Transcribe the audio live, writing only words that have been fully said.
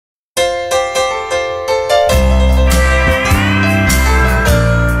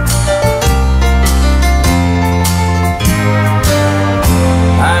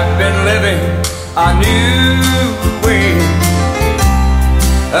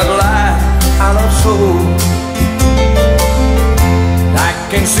cold. I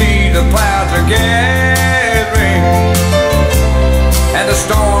can see the clouds are gathering, and the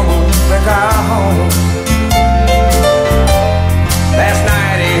storm will break our home. Last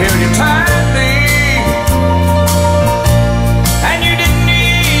night he held you tightly, and you didn't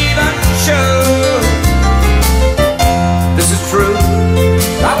even show. This is true,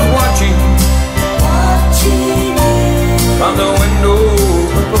 I was watching from the window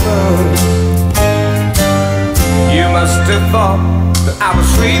up above. You must have thought that I was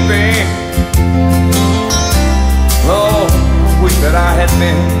sleeping. Oh, I wish that I had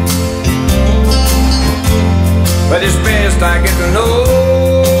been. But it's best I get to know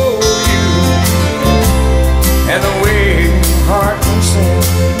you and the way your heart can sing.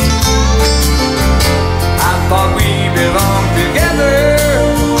 I thought we belonged together,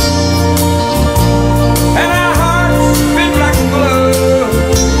 and our hearts fit like a glove.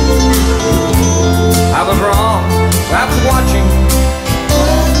 I was wrong, I was watching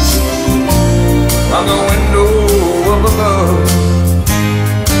from the window up above.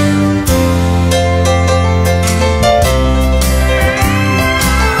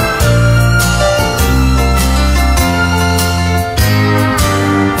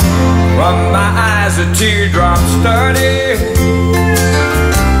 From my eyes the teardrops started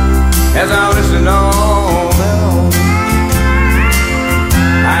as I listened on and on.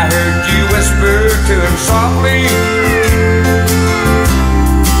 I heard you whisper to him softly,